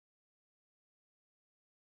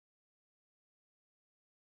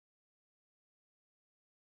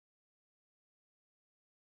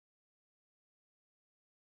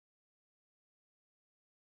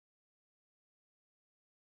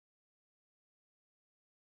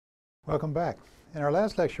Welcome back. In our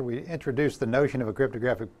last lecture, we introduced the notion of a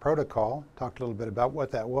cryptographic protocol, talked a little bit about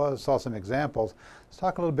what that was, saw some examples. Let's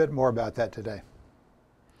talk a little bit more about that today.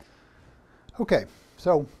 Okay,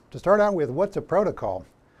 so to start out with, what's a protocol?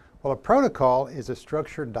 Well, a protocol is a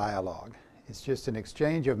structured dialogue. It's just an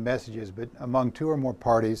exchange of messages among two or more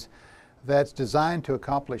parties that's designed to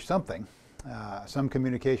accomplish something, some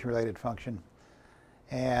communication-related function.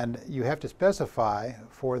 And you have to specify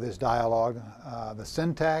for this dialogue the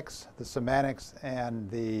syntax, the semantics,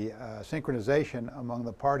 and the synchronization among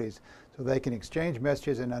the parties so they can exchange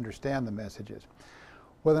messages and understand the messages.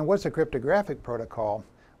 Well, then what's a cryptographic protocol?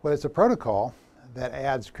 Well, it's a protocol that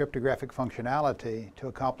adds cryptographic functionality to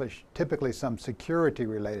accomplish typically some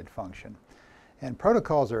security-related function. And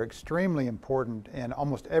protocols are extremely important in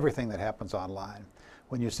almost everything that happens online.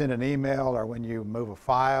 When you send an email or when you move a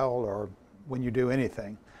file or when you do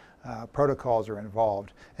anything, protocols are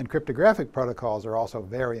involved. And cryptographic protocols are also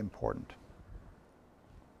very important.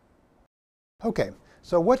 Okay,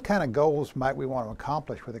 so what kind of goals might we want to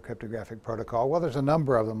accomplish with a cryptographic protocol? Well, there's a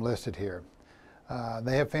number of them listed here.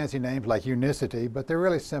 They have fancy names like unicity, but they're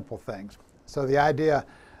really simple things. So the idea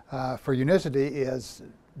for unicity is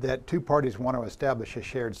that two parties want to establish a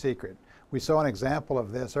shared secret. We saw an example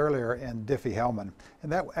of this earlier in Diffie-Hellman,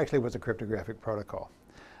 and that actually was a cryptographic protocol.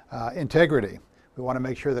 Integrity. We want to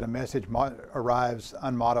make sure that a message arrives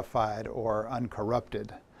unmodified or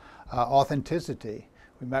uncorrupted. Authenticity.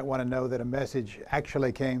 We might want to know that a message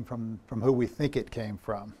actually came from who we think it came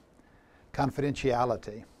from.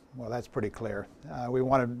 Confidentiality. Well, that's pretty clear. We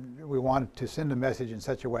want to send a message in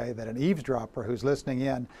such a way that an eavesdropper who's listening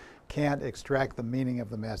in can't extract the meaning of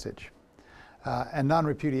the message. And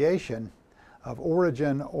non-repudiation of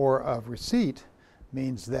origin or of receipt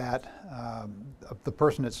means that the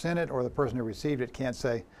person that sent it or the person who received it can't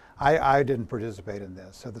say, I didn't participate in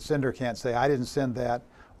this. So the sender can't say, I didn't send that,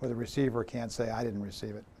 or the receiver can't say, I didn't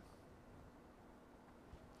receive it.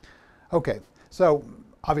 Okay, so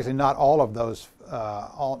obviously not all of those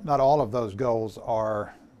goals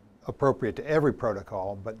are appropriate to every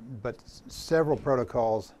protocol, but several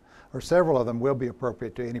protocols, or several of them will be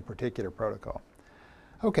appropriate to any particular protocol.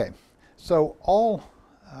 Okay, so all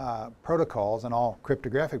protocols, and all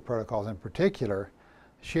cryptographic protocols in particular,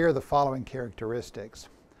 share the following characteristics.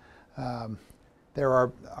 There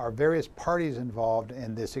are various parties involved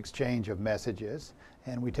in this exchange of messages,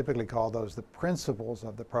 and we typically call those the principals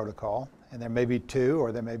of the protocol. And there may be two,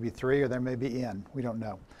 or there may be three, or there may be n. We don't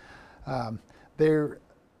know. They're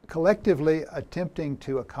collectively attempting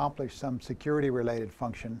to accomplish some security-related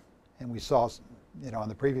function, and we saw, on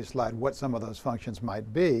the previous slide what some of those functions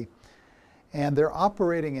might be. And they're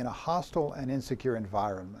operating in a hostile and insecure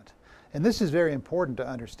environment. And this is very important to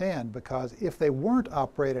understand, because if they weren't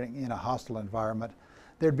operating in a hostile environment,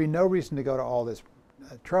 there'd be no reason to go to all this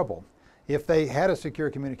trouble. If they had a secure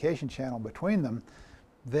communication channel between them,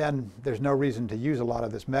 then there's no reason to use a lot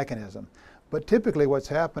of this mechanism. But typically what's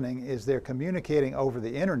happening is they're communicating over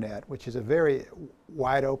the internet, which is a very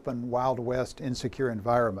wide open, Wild West, insecure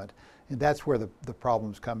environment. And that's where the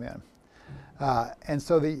problems come in. And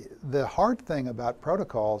so the hard thing about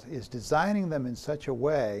protocols is designing them in such a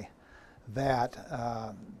way that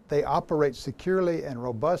they operate securely and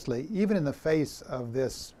robustly, even in the face of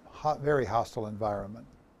this very hostile environment.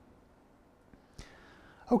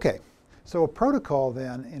 Okay, so a protocol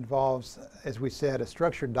then involves, as we said, a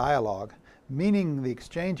structured dialogue, meaning the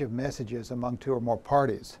exchange of messages among two or more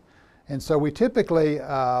parties. And so we typically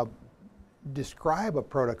describe a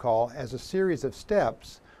protocol as a series of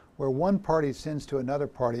steps where one party sends to another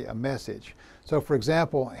party a message. So for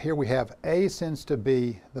example, here we have A sends to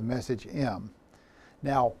B the message M.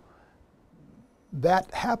 Now,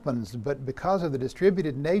 that happens, but because of the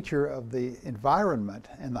distributed nature of the environment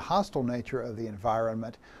and the hostile nature of the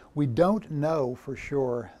environment, we don't know for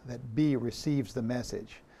sure that B receives the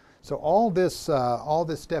message. So all this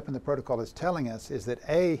step in the protocol is telling us is that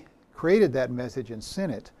A created that message and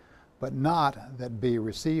sent it, but not that B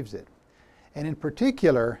receives it. And in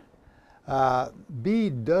particular, B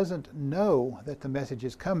doesn't know that the message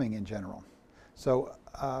is coming in general. So,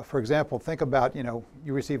 for example, think about, you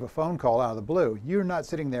receive a phone call out of the blue. You're not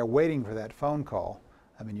sitting there waiting for that phone call.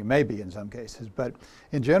 I mean, you may be in some cases, but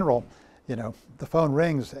in general, the phone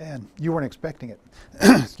rings and you weren't expecting it.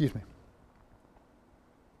 Excuse me.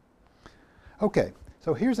 Okay,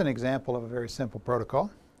 so here's an example of a very simple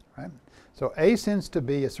protocol, right? So A sends to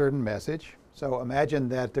B a certain message. So imagine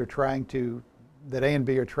that that A and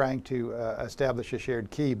B are trying to establish a shared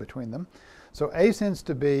key between them. So A sends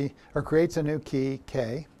to B, or creates a new key,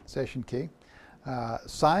 K, session key,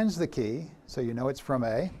 signs the key, so you know it's from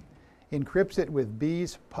A, encrypts it with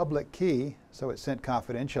B's public key, so it's sent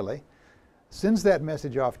confidentially, sends that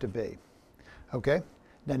message off to B. Okay?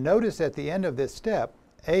 Now notice at the end of this step,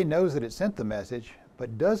 A knows that it sent the message,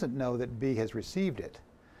 but doesn't know that B has received it.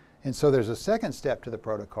 And so there's a second step to the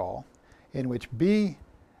protocol in which B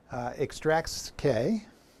extracts K,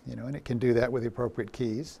 and it can do that with the appropriate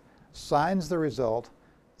keys, signs the result,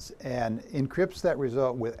 and encrypts that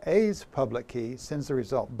result with A's public key, sends the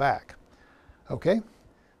result back. Okay?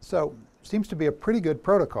 So, seems to be a pretty good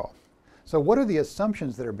protocol. So what are the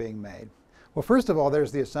assumptions that are being made? Well, first of all,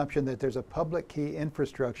 there's the assumption that there's a public key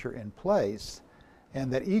infrastructure in place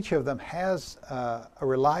and that each of them has a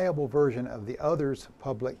reliable version of the other's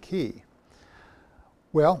public key.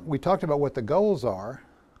 Well, we talked about what the goals are.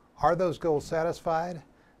 Are those goals satisfied?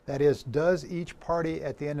 That is, does each party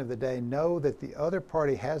at the end of the day know that the other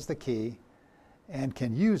party has the key and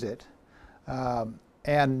can use it,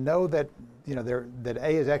 and know that that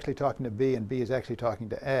A is actually talking to B and B is actually talking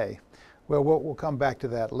to A? Well, we'll come back to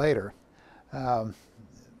that later.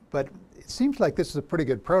 But it seems like this is a pretty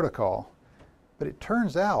good protocol, but it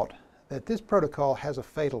turns out that this protocol has a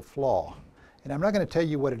fatal flaw. And I'm not going to tell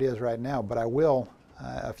you what it is right now, but I will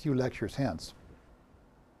a few lectures hence.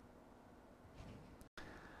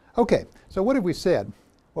 Okay, so what have we said?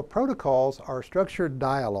 Well, protocols are structured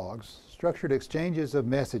dialogues, structured exchanges of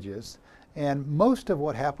messages, and most of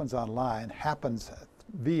what happens online happens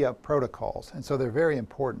via protocols, and so they're very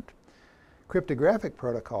important. Cryptographic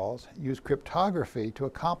protocols use cryptography to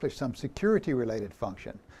accomplish some security-related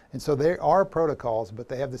function, and so they are protocols, but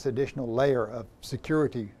they have this additional layer of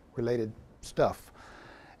security-related stuff.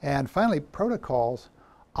 And finally, protocols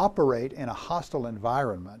operate in a hostile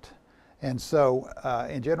environment. And so,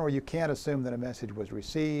 in general, you can't assume that a message was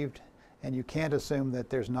received, and you can't assume that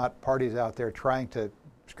there's not parties out there trying to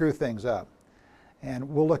screw things up. And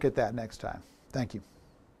we'll look at that next time. Thank you.